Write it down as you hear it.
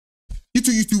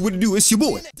YouTube, what to do? It's your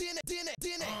boy.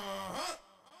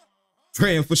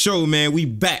 Praying for sure, man. We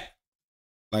back.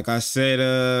 Like I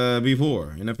said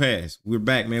before, in the past, we're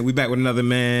back, man. We back with another,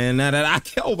 man. Now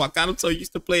that oh my God, I'm so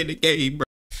used to playing the game, bro.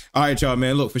 All right, y'all,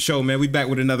 man. Look, for sure, man. We back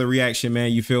with another reaction,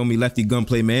 man. You feel me? Lefty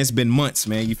Gunplay, man. It's been months,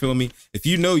 man. You feel me? If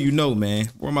you know, man.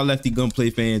 Where my Lefty Gunplay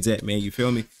fans at, man? You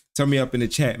feel me? Turn me up in the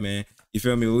chat, man. You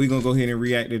feel me? Well, we gonna go ahead and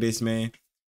react to this, man.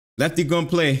 Lefty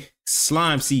Gunplay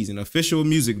Slime Season official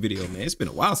music video, man. It's been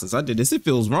a while since I did this. It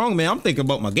feels wrong, man. I'm thinking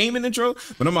about my gaming intro,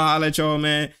 but I'm gonna holler at y'all,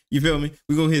 man. You feel me?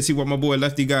 We gonna hear see what my boy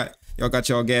Lefty got. Y'all got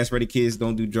y'all gas ready, kids.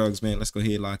 Don't do drugs, man. Let's go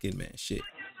ahead and lock in, man. Shit.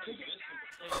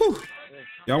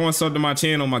 Y'all want to sub to my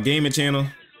channel, my gaming channel?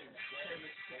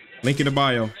 Link in the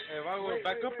bio. Hey, if I go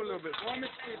back up a little bit.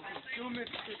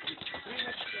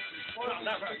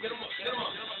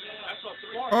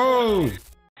 Oh,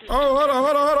 hold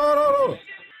on.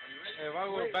 Hey, if I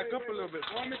go back up a little bit.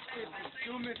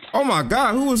 Oh my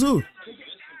God, who was who?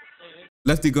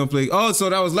 Lefty Gunplay. Oh, so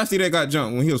that was Lefty that got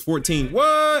jumped when he was 14.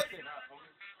 What?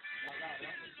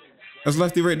 That's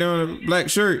Lefty right there in the black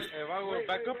shirt. Hey, if I go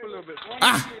back up a little bit.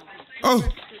 Ah! Oh!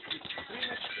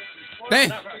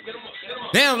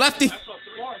 Damn, Lefty!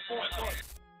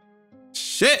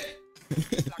 Shit!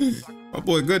 My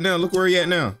boy good now. Look where he at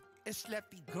now. It's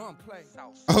Lefty Gunplay.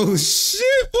 Oh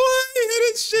shit, boy! You hear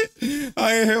this shit?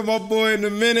 I ain't heard my boy in a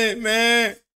minute,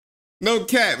 man. No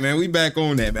cap, man. We back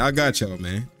on that, man. I got y'all,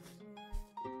 man.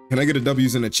 Can I get a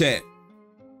W's in the chat?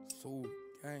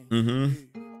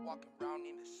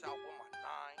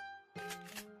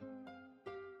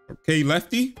 Okay,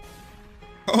 Lefty.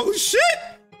 Oh shit!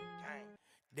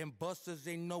 Them busters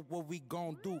ain't know what we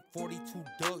gon' do. 42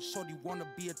 Doug, shorty wanna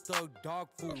be a thug, dog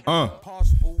food.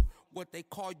 Possible, what they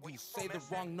call you. Say the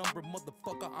wrong number,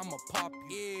 motherfucker, I'ma pop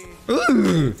you.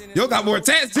 Ooh, yo got more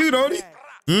tats too, don't he?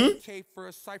 10K for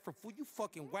a cipher, fool, you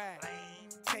fucking whack.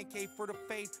 10K for the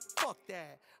face, fuck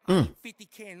that. I'm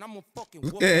 50K and I'ma fucking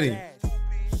look whoop at him. ass.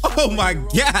 Oh my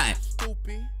God.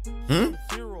 Stupid.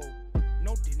 Zero.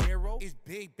 No dinero. It's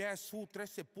big bad suit,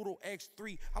 13 puro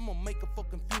X3. I'ma make a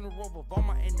fucking funeral of all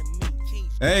my enemies.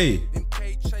 Hey. Them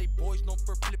KJ boys known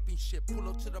for flipping shit. Pull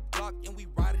up to the block and we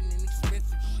riding in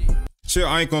expensive shit. Sure,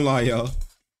 I ain't gonna lie, y'all.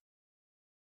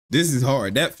 This is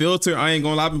hard. That filter, I ain't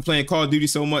gonna lie. I've been playing Call of Duty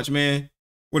so much, man.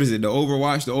 What is it? The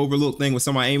Overwatch, the overlook thing when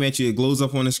somebody aim at you, it glows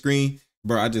up on the screen.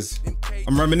 Bro,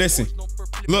 I'm reminiscing.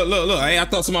 Look. Hey, I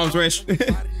thought somebody was rash.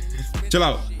 Chill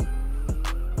out.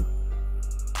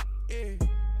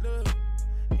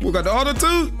 We got the auto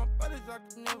too.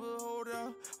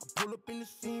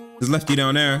 There's Lefty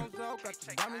down there.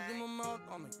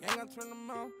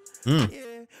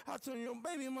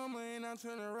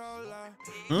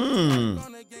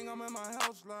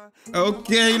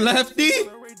 Okay, Lefty.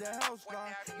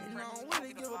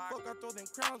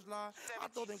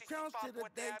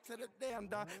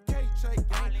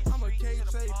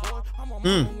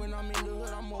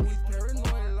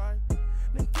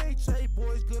 Them KJ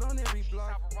boys good on every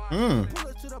block. Pull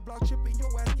it to the block, chipping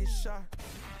your ass get shot.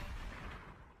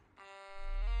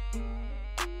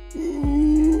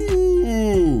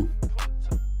 Ooh.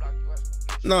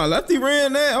 Nah, Lefty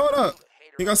ran that. Hold up.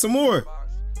 He got some more.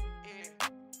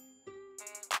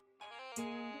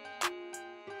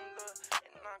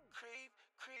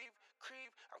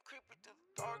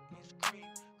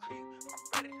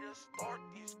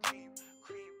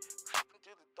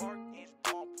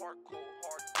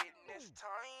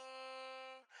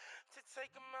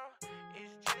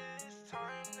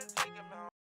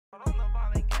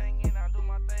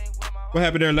 What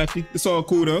happened there, Lefty? It's all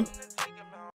cool though.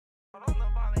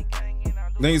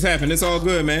 Things happen. It's all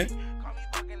good, man.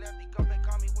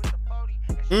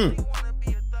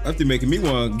 Lefty making me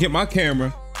want to get my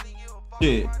camera.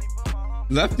 Yeah.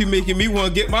 Lefty making me want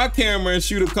to get my camera and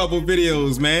shoot a couple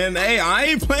videos, man. Hey, I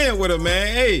ain't playing with him, man.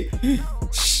 Hey,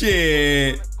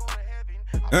 shit.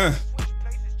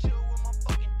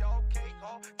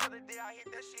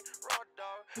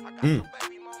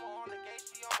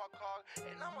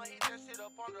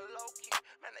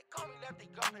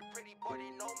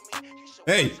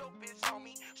 Hey.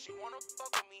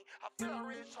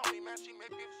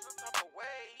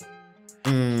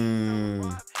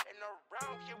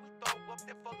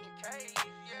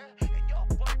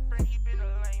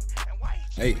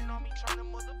 Hey.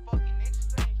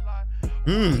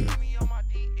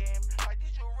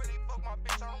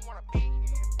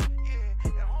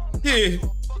 Yeah.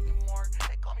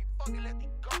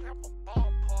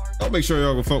 I'll make sure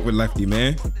y'all go fuck with Lefty,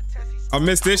 man. I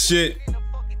missed this shit.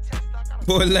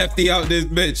 Boy, Lefty out this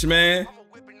bitch, man.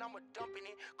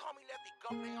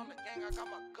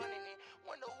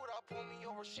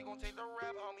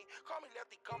 homie. Call me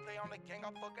Lefty, Gunplay on the gang,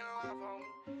 I'm fucking alive,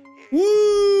 homie.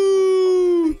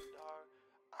 Woo!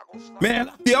 Man,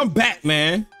 Lefty, I'm back,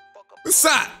 man. What's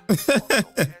up?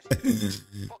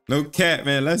 No cap,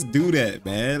 man. Let's do that,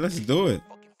 man. Let's do it.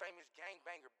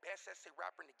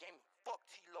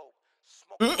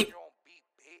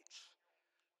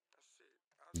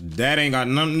 That ain't got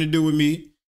nothing to do with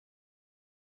me.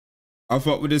 I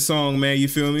fuck with this song, man. You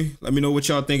feel me? Let me know what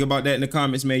y'all think about that in the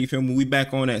comments, man. You feel me? We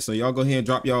back on that. So y'all go ahead and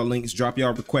drop y'all links, drop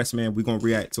y'all requests, man. We gonna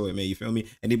react to it, man. You feel me?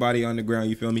 Anybody on the ground,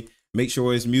 you feel me? Make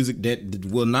sure it's music that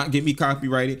will not get me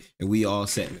copyrighted, and we all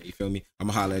set, man. You feel me? I'm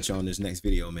gonna holler at y'all in this next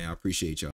video, man. I appreciate y'all.